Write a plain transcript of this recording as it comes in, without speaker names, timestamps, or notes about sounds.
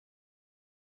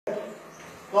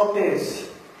like this,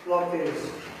 like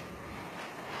this.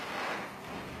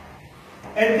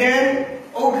 And then,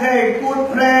 okay,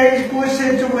 good place, good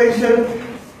situation.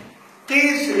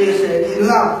 This is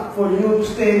enough for you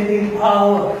standing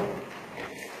power.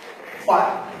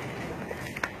 But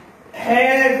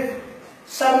have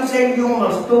something you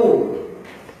must do.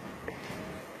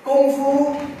 Kung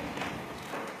Fu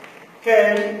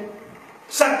can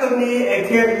suddenly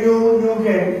attack you, you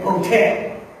can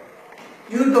protect.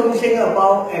 You don't think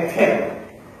about attack.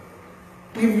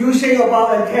 If you think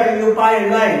about attack, you buy a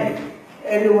knife,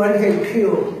 anyone can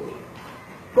kill.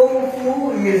 Kung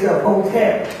Fu is a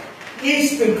protect.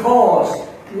 It's because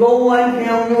no one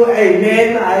tell you, hey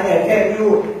man, I attack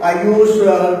you. I use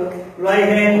right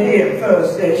hand here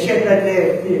first, then shake the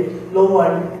leg here. No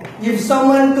one. If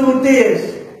someone do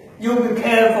this, you be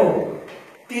careful.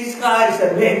 This guy is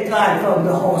a bad guy from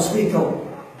the hospital.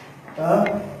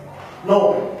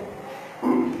 No.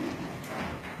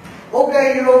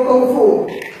 Okay, you know Kung Fu.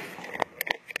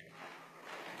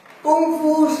 Kung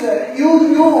Fu, you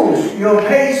use your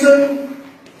patience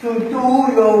to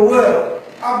do your work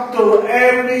up to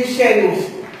every sense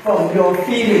from your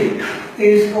feeling.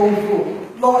 This is Kung Fu.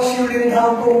 Not shooting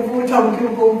how Kung Fu, Kung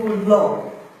Fu,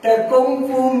 no. The Kung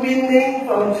Fu meaning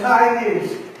from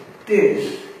Chinese,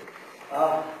 this.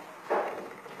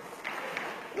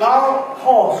 Now,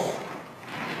 horse.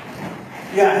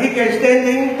 Yeah, he can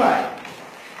standing, but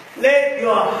let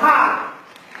your heart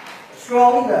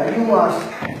stronger. You must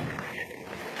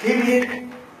keep it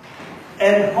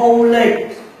and hold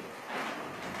it.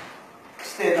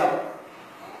 Stand up.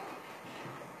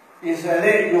 It's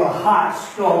let your heart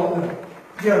stronger.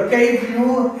 Just gave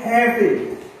you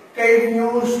habit, gave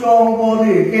you strong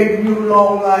body, gave you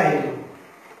long life.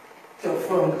 So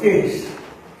from this.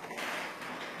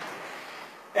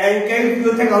 And gave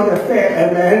you take out the fat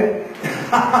and then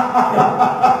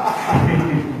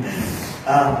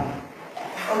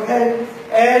okay.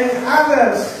 And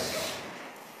others,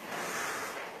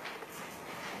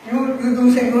 you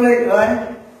do single leg,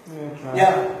 right?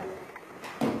 Yeah.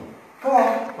 Come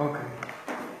on. Okay.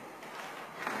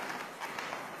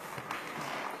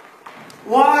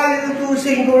 Why you do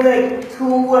single leg?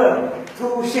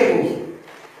 Two things.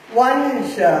 One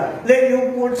is let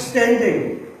you put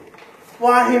standing.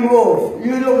 While he moves,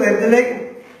 you look at the leg.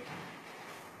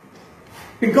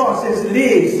 Because his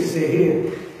legs is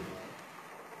here.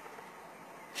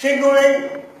 Single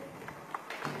leg,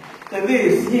 the leg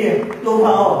is here, no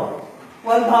power.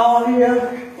 One power here,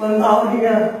 one power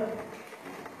here.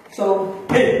 So,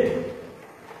 hey,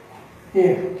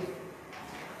 here.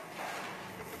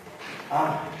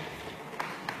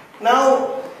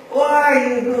 Now, why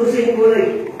you do single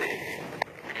leg?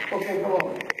 Okay, come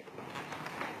on.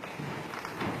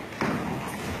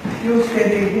 You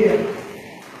standing here.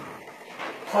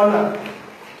 Corner.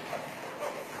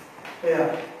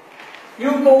 Yeah.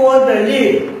 You go on the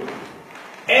knee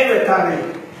every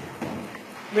time.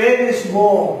 Very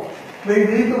small,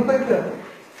 maybe little bigger.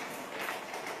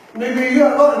 Maybe you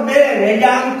are not a man, a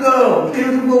young girl,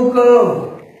 beautiful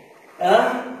girl.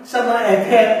 Someone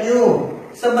attack you.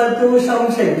 Someone do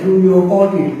something to your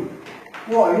body.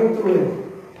 What are you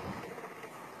doing?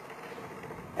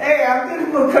 Hey, I'm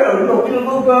beautiful girl, no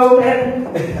beautiful girl, man.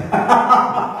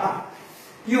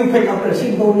 You pick up the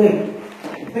single leg.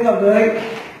 Pick up the leg.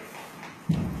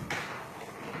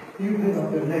 You pick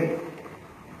up the leg.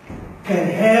 Can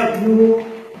help you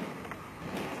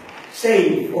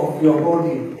save of your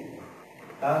body.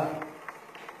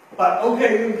 But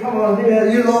okay, you come on here,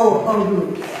 you know how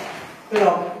to pick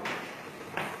up.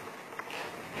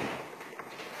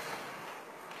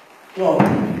 Go.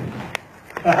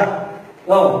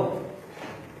 Go.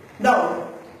 Now,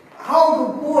 how to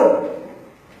put?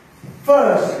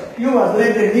 First, you must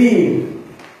let the knee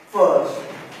first.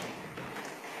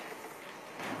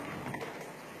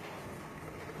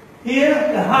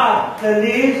 Here, the heart, the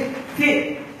knees,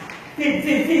 feet.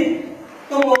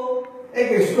 Come on,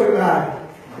 make a straight line.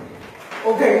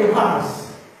 Okay, you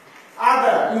pass.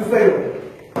 Other, you fail.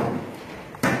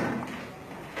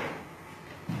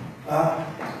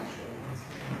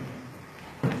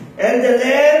 And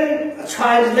then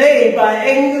translate by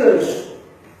English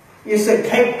is a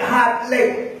heart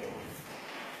leg.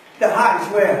 The heart is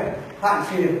where?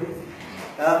 Heart is here.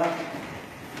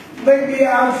 Maybe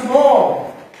I'm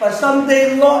small, but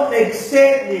someday not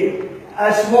exactly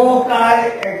a small guy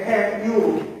attack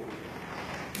you.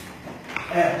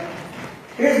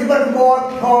 He's much more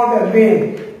tall than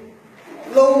me.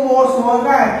 No more small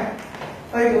guy.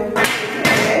 I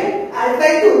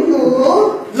say to you,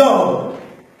 no.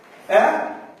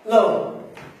 No.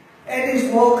 Any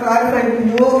small guy say to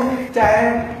you,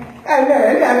 and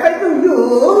then I can do you.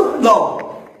 No,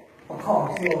 of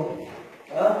course, no.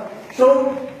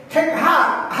 So take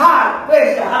heart.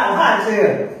 Where's the heart? Heart's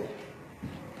here.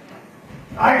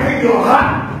 I take your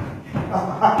heart.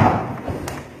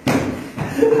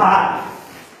 Heart.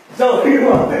 So you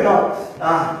want to know.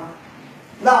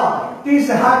 Now this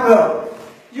hard work.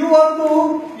 You want to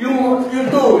you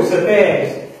do is the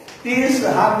best. This is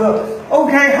hard work.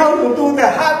 Okay, how to do the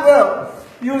hard work?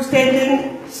 You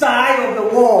standing side of the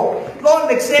wall, not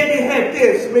like standing like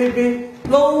this, maybe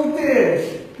low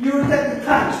this. You just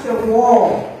touch the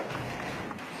wall.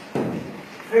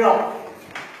 Feel.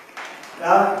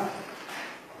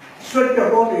 Stretch your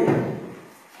body.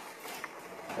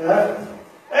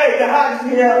 Hey, the heart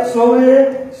is here.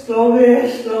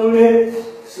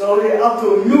 Slowly up to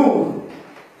you.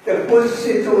 The good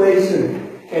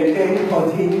situation can then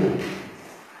continue.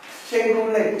 Single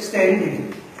leg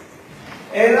standing.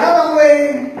 Another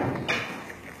way,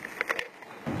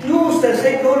 use the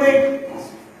single leg.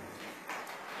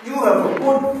 You have a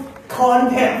good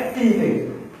contact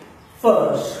feeling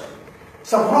first.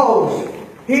 Suppose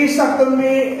he sucked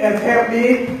me and helped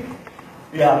me.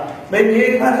 Yeah, maybe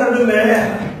he passed me.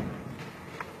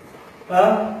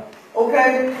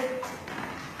 Okay.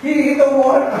 He don't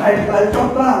want I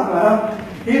stop that.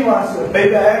 He was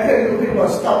maybe I tell you he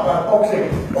was stop boxing.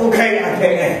 Okay, I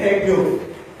can help you.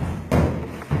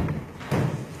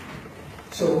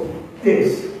 So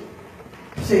this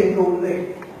single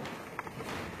leg.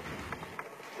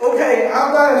 Okay,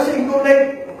 after single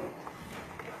leg,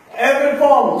 every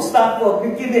form start from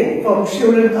beginning, from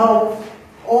children how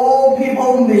all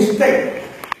people mistake.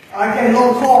 I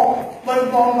cannot talk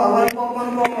one form by one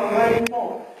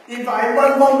form. If I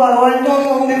one form by one form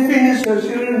only finish the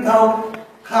children how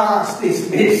class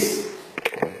dismissed.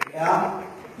 Yeah,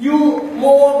 you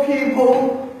more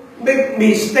people make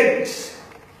mistakes.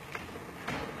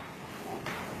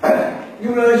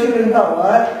 You learn children how,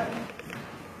 right?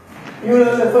 You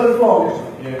learn the first form.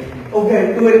 Yeah.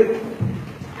 Okay, do it.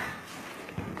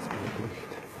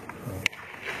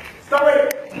 Stop it.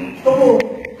 Don't move.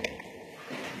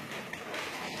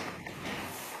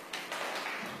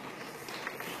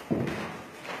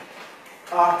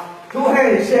 Two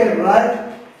hands same,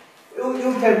 right?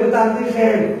 You can put down this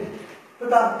hand. Put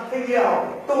down, take it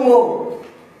out. Don't move.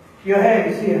 Your hand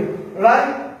is here,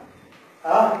 right?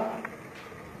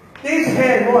 This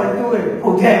hand, what I do it,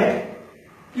 protect.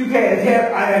 You can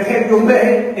attack, I attack your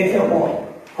man, attack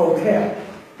what? Protect.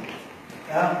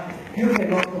 You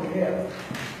cannot protect.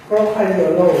 Block on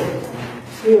your nose.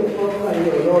 Still block on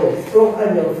your nose. Block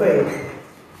on your face.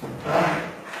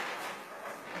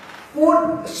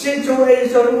 What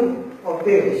situation of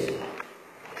this?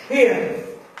 Here.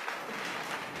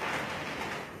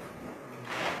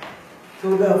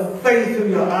 To the face, to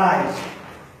your eyes.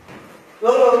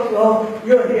 No,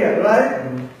 you're here, right?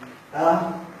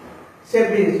 That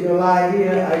means you lie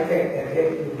here, I can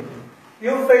attack you.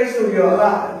 You face to your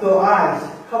eyes.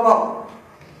 Come on.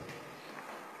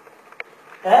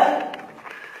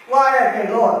 Why I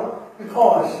cannot?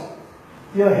 Because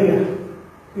you're here.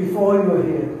 Before you were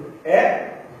here.